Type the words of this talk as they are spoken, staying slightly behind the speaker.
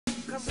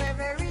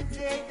every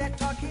day they're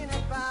talking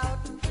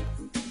about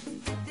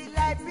the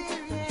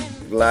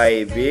Liberian.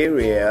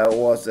 Liberia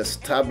was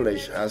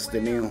established as the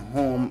new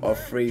home of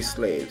free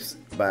slaves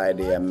by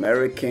the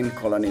American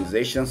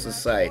Colonization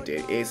Society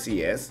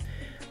 (ACS)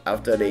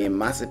 after the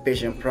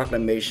Emancipation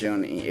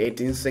Proclamation in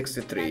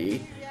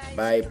 1863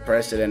 by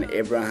President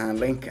Abraham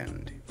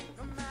Lincoln.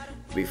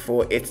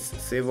 Before its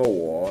civil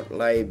war,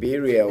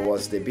 Liberia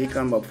was the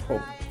beacon of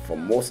hope for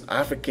most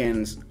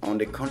Africans on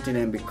the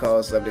continent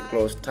because of the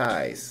close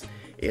ties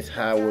it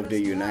had with the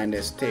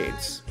United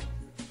States.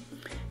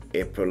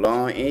 A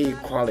prolonged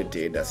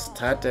inequality that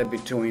started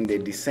between the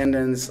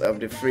descendants of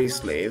the free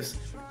slaves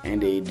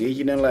and the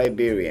indigenous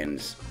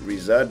Liberians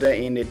resulted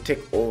in the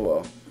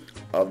takeover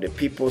of the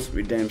People's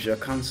Redemption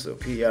Council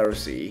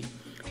 (PRC),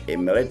 a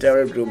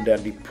military group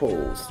that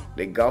deposed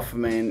the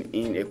government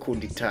in a coup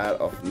d'etat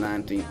of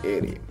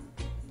 1980.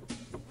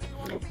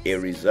 A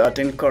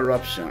resulting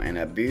corruption and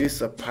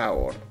abuse of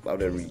power of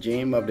the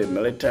regime of the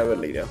military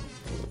leader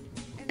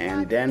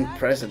and then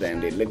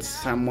President, the late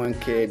Samuel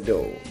K.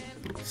 Doe,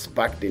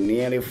 sparked the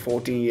nearly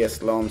 14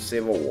 years long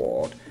civil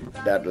war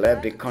that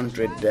left the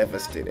country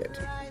devastated.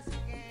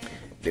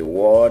 The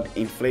war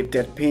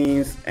inflicted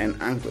pains and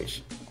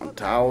anguish on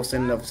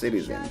thousands of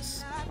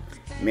citizens.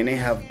 Many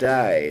have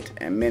died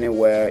and many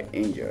were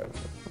injured.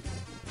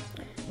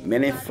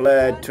 Many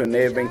fled to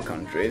neighboring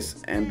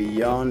countries and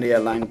beyond the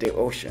Atlantic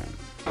Ocean.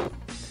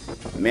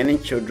 Many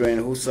children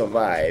who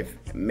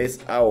survived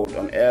missed out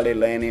on early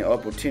learning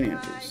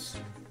opportunities.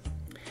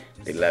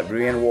 The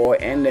Liberian War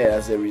ended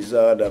as a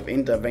result of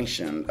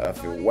intervention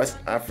of a West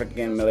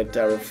African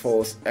military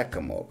force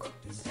ECOMOG,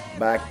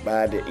 backed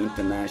by the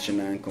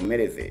international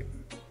community.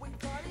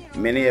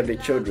 Many of the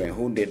children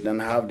who did not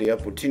have the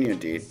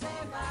opportunity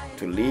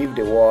to leave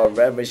the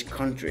war-ravaged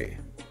country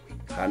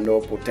had no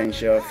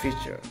potential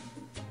future.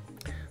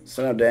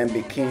 Some of them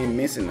became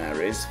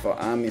missionaries for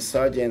army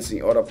sergeants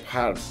in other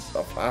parts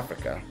of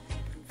Africa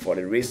for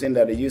the reason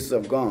that the use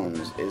of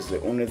guns is the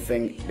only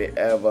thing they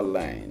ever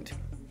learned.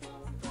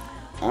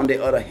 On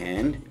the other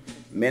hand,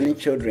 many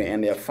children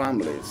and their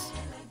families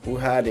who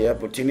had the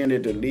opportunity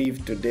to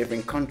leave to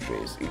different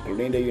countries,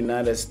 including the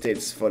United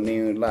States for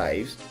new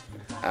lives,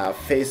 are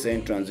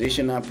facing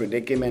transitional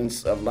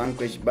predicaments of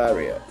language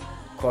barrier,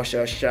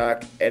 cultural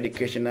shock,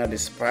 educational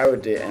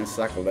disparity, and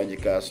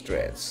psychological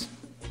stress.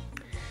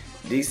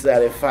 These are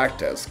the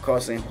factors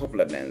causing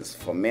hopelessness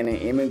for many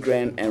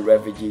immigrant and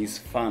refugees'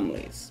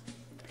 families.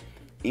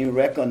 In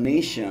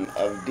recognition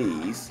of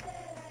these,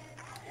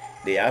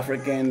 the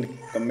African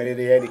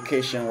Community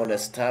Education was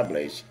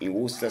established in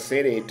Worcester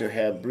City to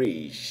help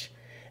bridge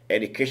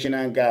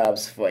educational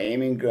gaps for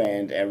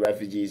immigrant and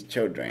refugee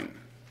children.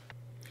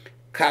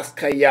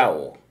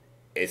 Kaskayao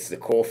is the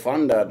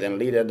co-founder and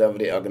leader of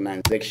the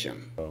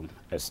organization.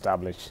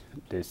 Establish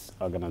this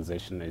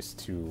organization is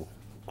to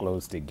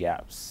close the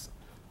gaps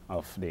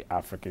of the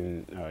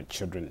African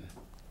children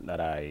that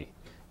I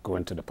go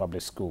into the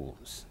public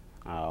schools.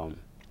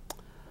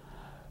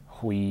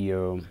 We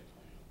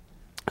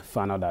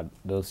found out that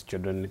those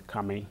children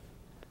coming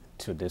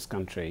to this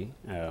country,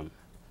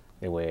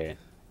 they were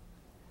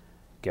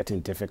getting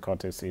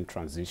difficulties in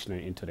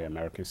transitioning into the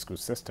American school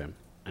system,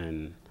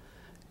 and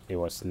it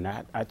was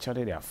not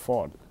actually their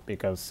fault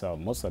because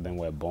most of them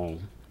were born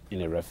in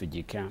the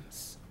refugee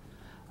camps,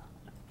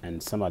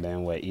 and some of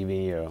them were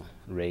even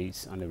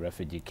raised on the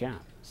refugee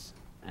camps,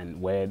 and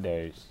where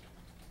there's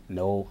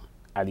no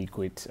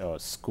adequate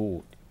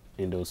school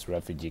in those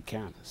refugee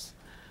camps.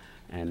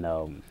 And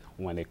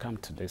when they come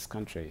to this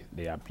country,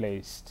 they are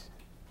placed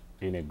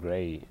in a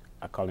grade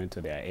according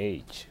to their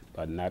age,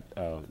 but not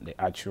the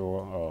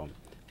actual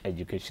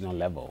educational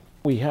level.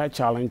 We had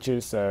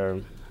challenges.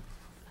 Some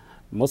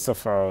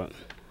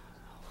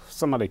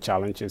of the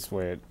challenges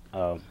were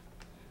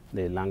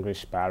the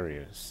language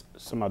barriers.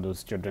 Some of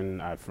those children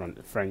are from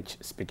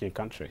French-speaking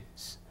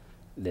countries.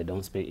 They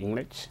don't speak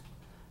English,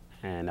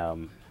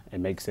 and it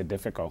makes it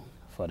difficult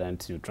for them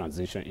to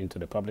transition into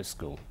the public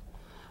school.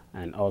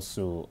 And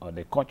also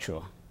the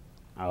culture.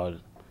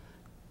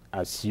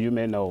 As you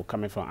may know,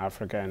 coming from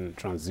Africa and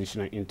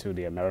transitioning into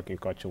the American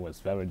culture was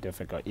very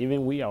difficult.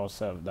 Even we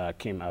ourselves that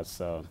came as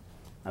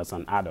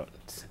an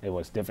adult, it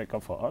was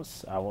difficult for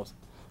us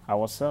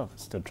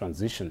ourselves to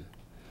transition.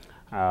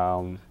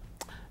 And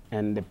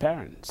the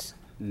parents,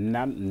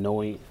 not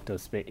knowing to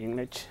speak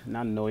English,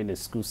 not knowing the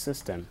school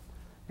system,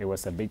 it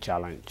was a big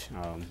challenge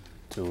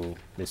to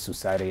the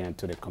society and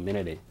to the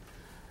community.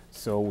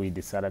 So we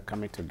decided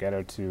coming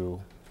together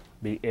to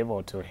be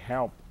able to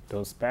help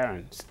those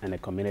parents and the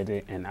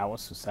community and our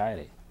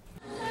society.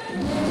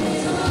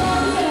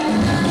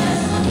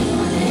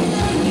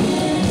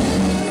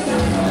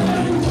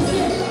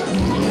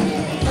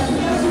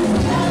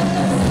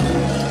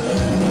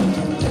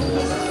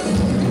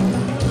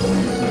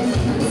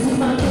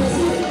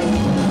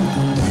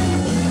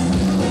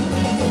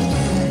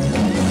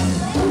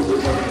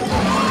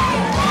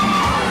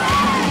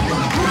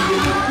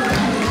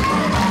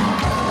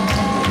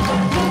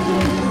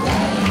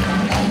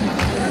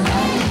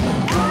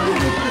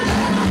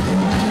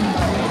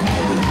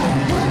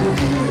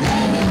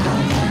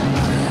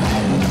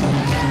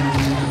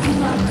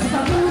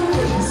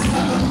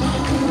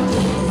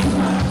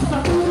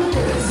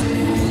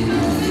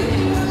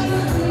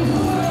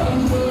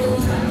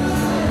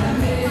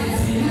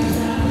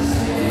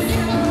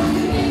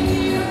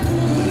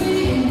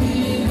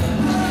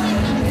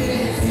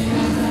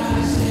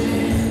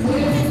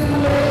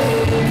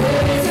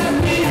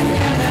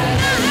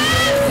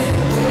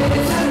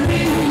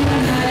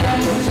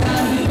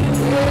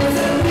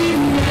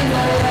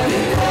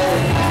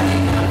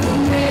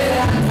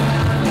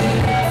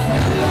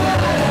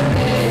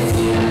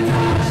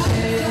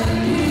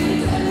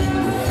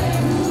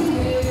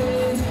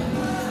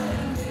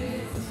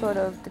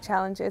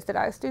 challenges that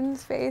our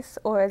students face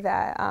or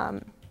that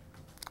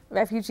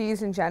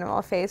refugees in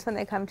general face when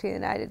they come to the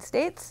United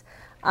States.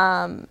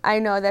 I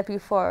know that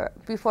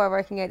before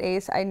working at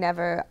ACE, I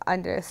never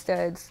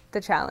understood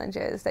the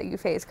challenges that you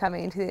face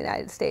coming into the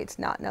United States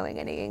not knowing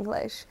any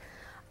English.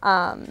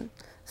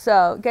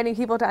 So getting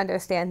people to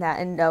understand that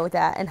and know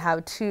that and how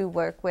to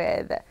work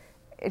with,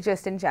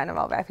 just in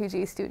general,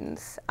 refugee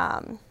students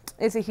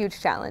is a huge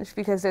challenge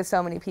because there's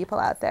so many people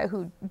out there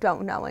who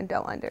don't know and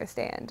don't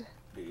understand.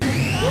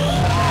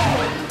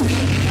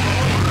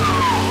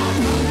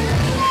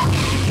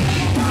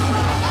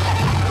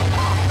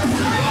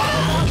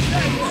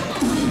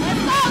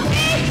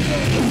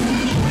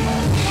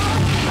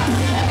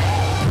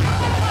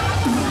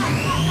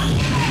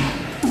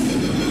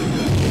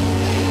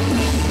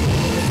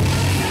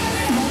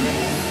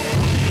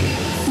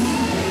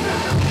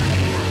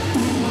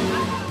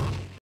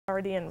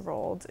 Already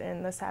enrolled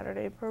in the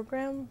Saturday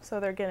program, so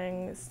they're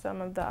getting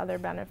some of the other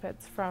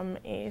benefits from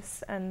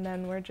ACE, and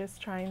then we're just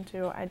trying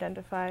to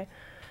identify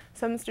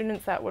some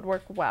students that would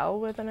work well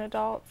with an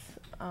adult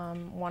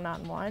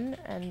one-on-one,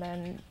 and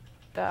then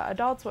the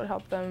adults would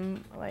help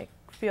them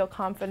feel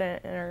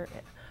confident or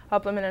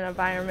help them in an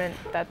environment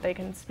that they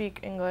can speak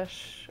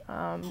English,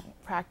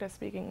 practice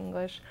speaking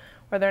English,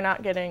 where they're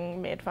not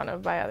getting made fun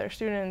of by other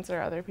students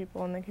or other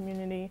people in the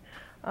community.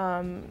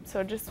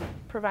 So just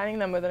providing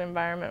them with an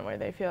environment where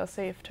they feel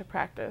safe to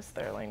practice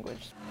their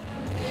language.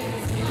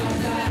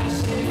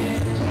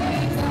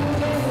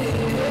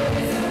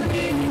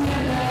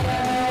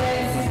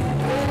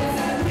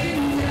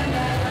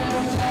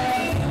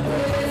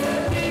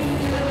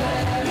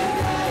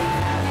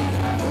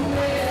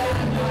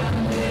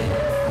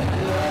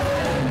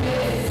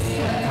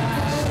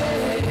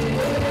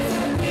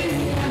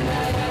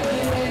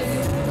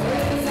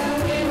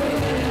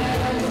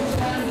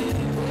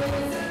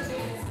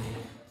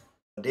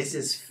 This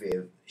is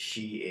Faith.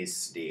 She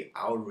is the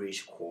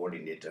outreach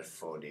coordinator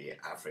for the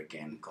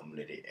African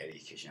Community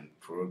Education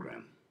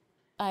Program.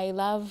 I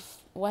love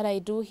what I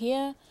do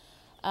here,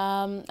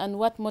 and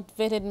what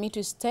motivated me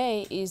to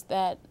stay is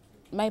that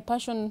my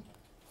passion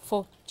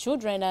for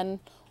children and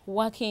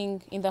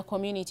working in the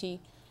community.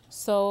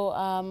 So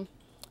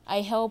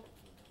I help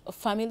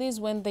families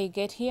when they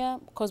get here,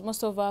 because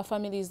most of our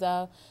families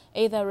are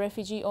either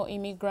refugee or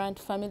immigrant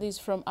families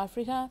from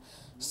Africa.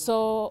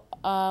 So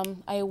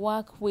I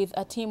work with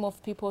a team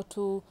of people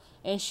to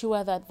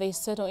ensure that they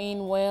settle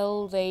in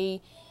well,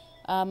 they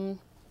can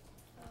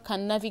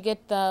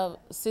navigate the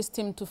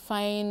system to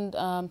find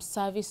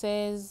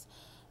services,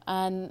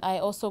 and I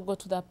also go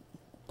to the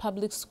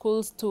public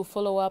schools to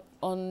follow up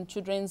on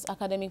children's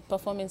academic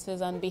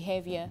performances and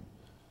behavior.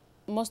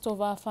 Most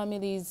of our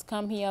families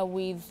come here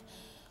with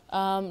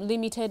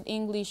limited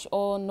English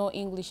or no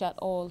English at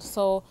all.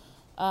 So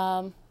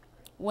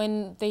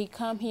when they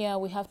come here,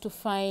 we have to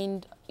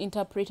find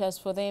interpreters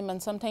for them,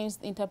 and sometimes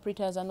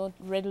interpreters are not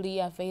readily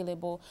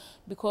available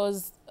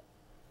because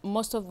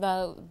most of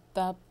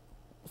the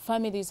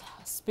families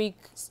speak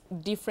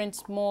different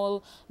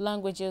small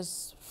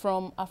languages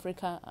from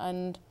Africa,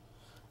 and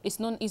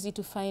it's not easy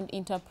to find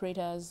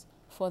interpreters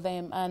for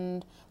them.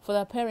 And for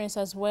the parents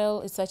as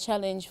well, it's a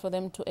challenge for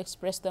them to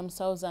express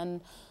themselves and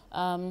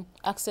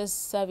access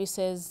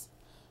services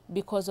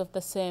because of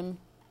the same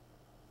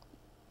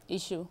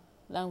issue,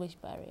 language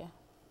barrier.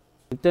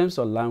 In terms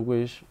of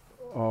language,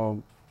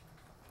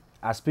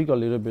 I speak a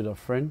little bit of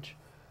French,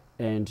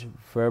 and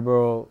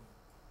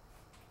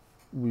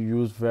we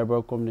use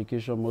verbal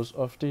communication most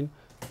often.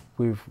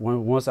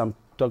 Once I'm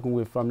talking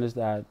with families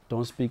that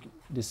don't speak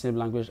the same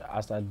language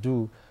as I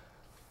do,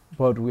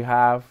 but we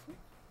have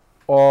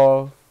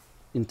all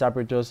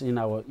interpreters in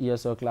our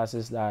ESL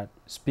classes that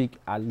speak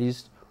at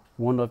least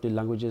one of the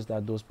languages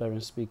that those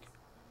parents speak.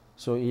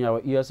 So in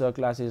our ESL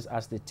classes,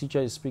 as the teacher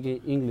is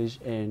speaking English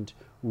and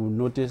we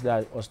notice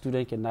that a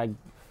student cannot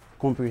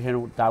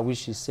comprehend that which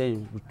she's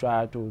saying, we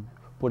try to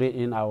put it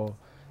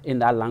in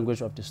that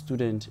language of the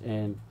student,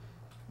 and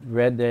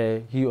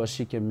whether he or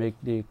she can make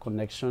the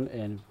connection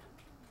and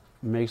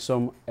make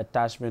some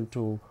attachment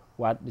to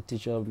what the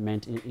teacher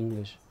meant in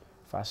English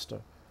faster.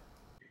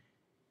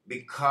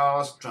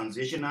 Because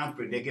transitional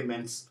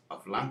predicaments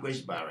of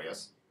language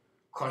barriers,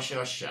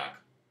 cultural shock,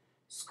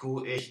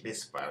 school age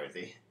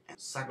disparity, and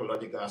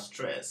psychological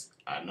stress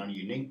are not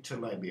unique to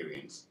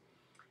Liberians,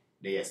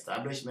 the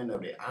establishment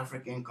of the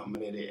African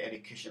Community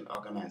Education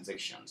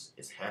Organizations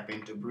is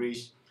helping to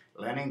bridge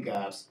learning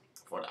gaps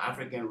for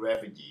African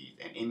refugees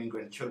and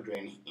immigrant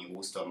children in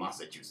Worcester,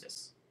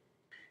 Massachusetts.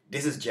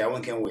 This is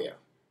Jawin Kenwea.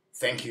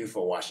 Thank you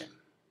for watching.